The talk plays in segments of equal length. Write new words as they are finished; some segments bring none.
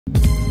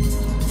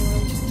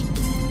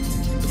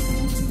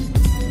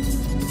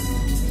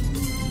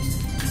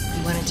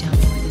want to tell me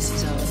what this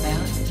is all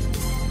about?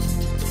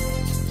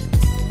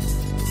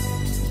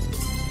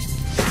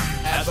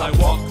 As I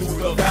walk through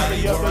the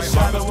valley of the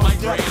shadow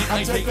of death,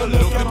 I take a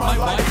look at my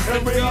life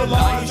and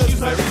realize she's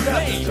very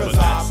plain. Cause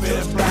I've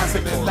been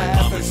blasting and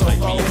laughing so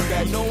long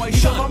that I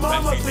shun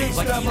fancy things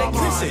like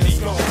electricity.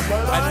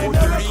 At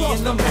 4:30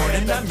 in the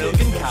morning I'm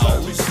milking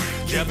cows.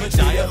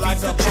 Jebediah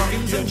feeds the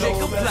chickens and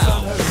Jacob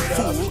plows.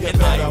 Fool,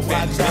 and I've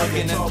been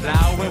milking and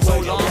plowing so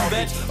long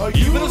that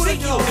even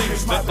Ezekiel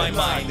thinks that my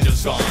mind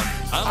is gone.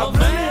 I'm a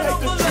man of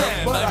the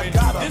land,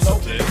 I'm in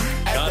discipline.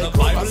 Got a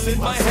Bible in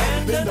my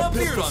hand and a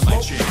beard on my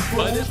chin.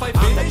 But if I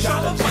finish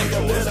all of my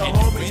chores and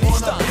you finish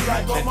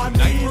time, then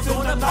tonight we're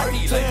gonna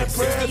party like it's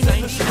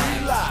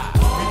 1699.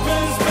 We've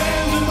been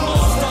spending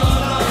most of our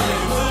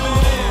lives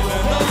living in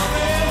an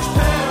Amish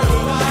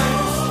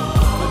paradise.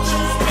 But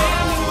you're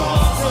spending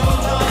most of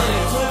our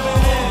lives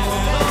living in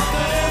an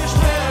Amish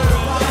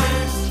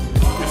paradise.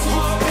 It's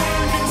more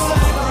than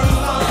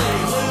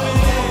sacrifice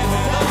living in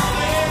an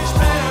Amish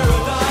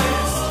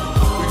paradise.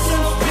 We're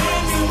still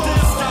spending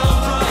discount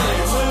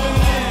price living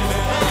in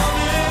an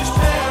Amish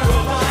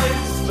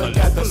paradise. Look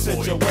at the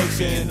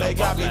situation they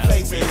got me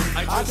facing.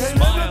 I can't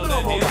live a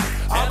normal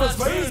life. I was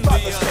raised by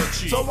the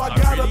church, so I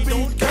gotta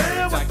be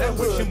damn with that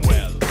hood.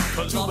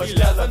 Too much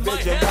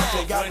television,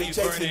 they got me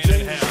chasing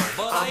dreams.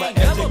 I'm an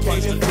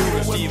educated fool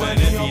with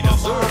money on my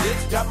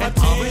mind. Got my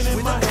tin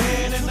in my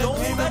hand and the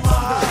gleam in my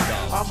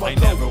eye. I'm a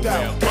coked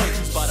out,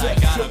 sex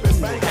tripping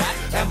bank,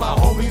 and my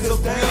homies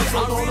are down, so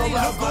don't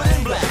rap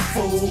my black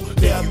fool.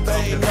 Damn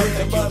thing,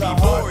 nothing but a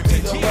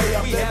heartbeat away.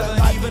 I'm living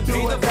even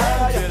through the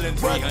fire.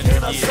 What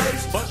can I say?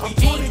 I'm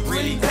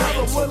 23 now,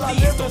 but will I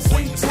live to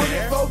see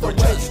 24? The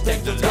way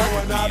things are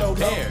going, I don't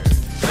know.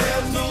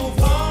 There's no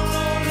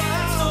follow,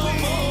 there's no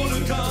more to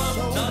come.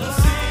 Not a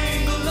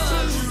single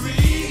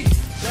luxury.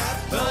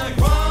 Like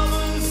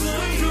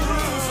Robinson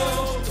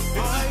Crusoe,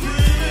 it's as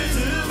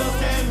primitive as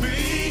can be.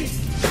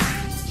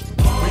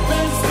 We've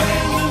been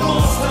spending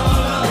most of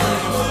our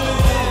lives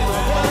living in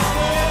an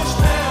Amish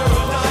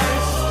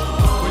paradise.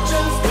 We're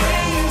just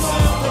being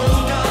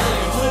simple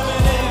guys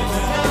living in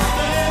an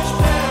Amish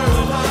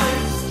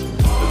paradise.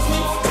 There's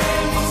no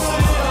standing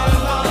still our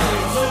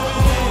lives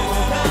living in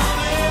an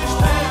Amish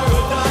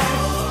paradise.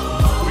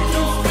 We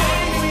do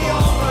things we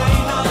all play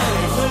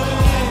nice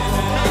living in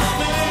an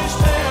Amish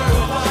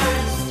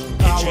paradise.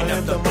 Itching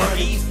up the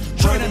buggies,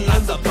 churning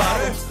lots of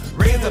butter.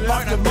 Raise a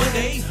partner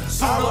Monday,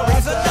 soon we'll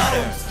raise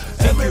another.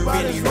 Think you're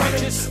really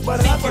righteous,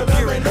 think you're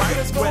pure and right.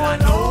 When I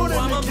know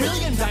I'm a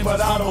million times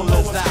as humble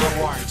as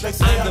thou art.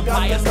 I'm the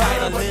pious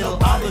guy the little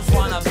others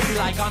wanna be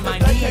like, on my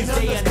knees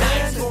day and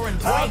night, scoring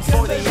points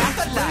for the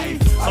afterlife.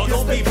 So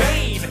don't be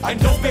vain and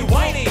don't be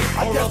whiny,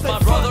 or else my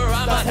brother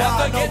I might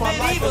have to get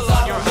medieval.